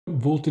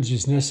Voltage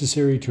is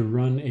necessary to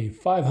run a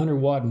 500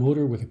 watt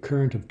motor with a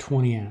current of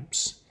 20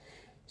 amps.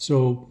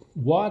 So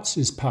watts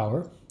is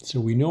power. So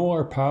we know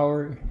our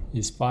power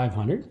is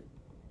 500.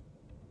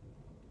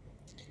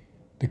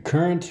 The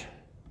current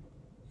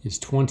is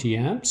 20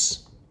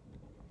 amps.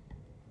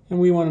 And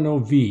we want to know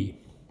V.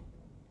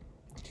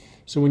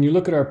 So when you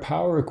look at our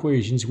power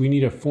equations, we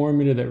need a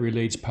formula that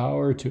relates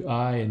power to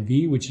I and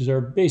V, which is our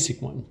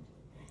basic one.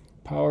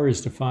 Power is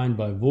defined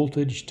by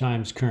voltage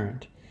times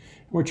current.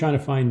 We're trying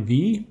to find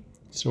V,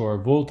 so our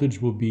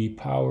voltage will be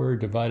power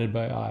divided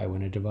by I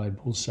when I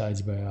divide both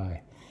sides by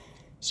I.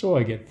 So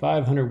I get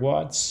 500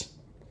 watts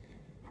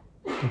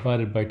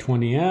divided by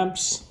 20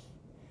 amps,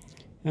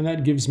 and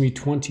that gives me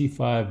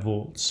 25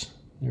 volts.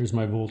 There's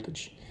my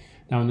voltage.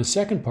 Now in the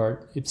second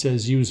part, it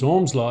says use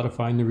Ohm's law to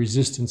find the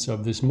resistance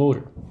of this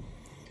motor.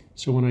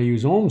 So when I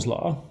use Ohm's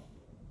law,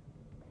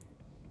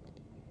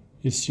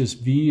 it's just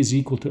V is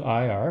equal to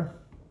IR.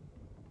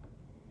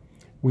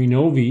 We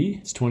know V,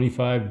 it's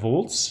 25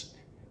 volts.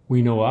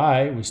 We know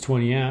I was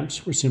 20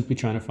 amps. We're simply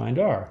trying to find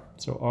R.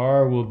 So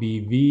R will be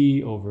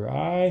V over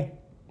I,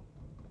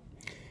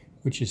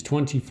 which is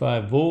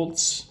 25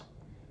 volts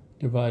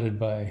divided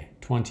by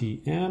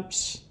 20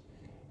 amps.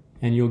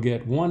 And you'll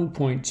get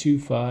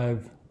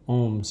 1.25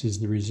 ohms is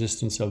the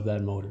resistance of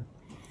that motor.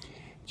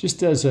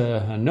 Just as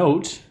a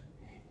note,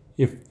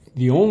 if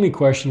the only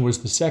question was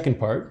the second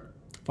part,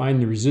 find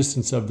the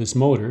resistance of this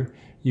motor,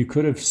 you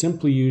could have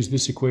simply used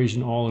this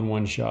equation all in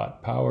one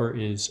shot. Power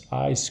is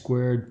I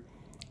squared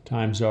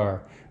times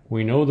R.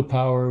 We know the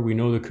power, we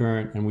know the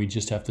current, and we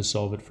just have to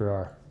solve it for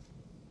R.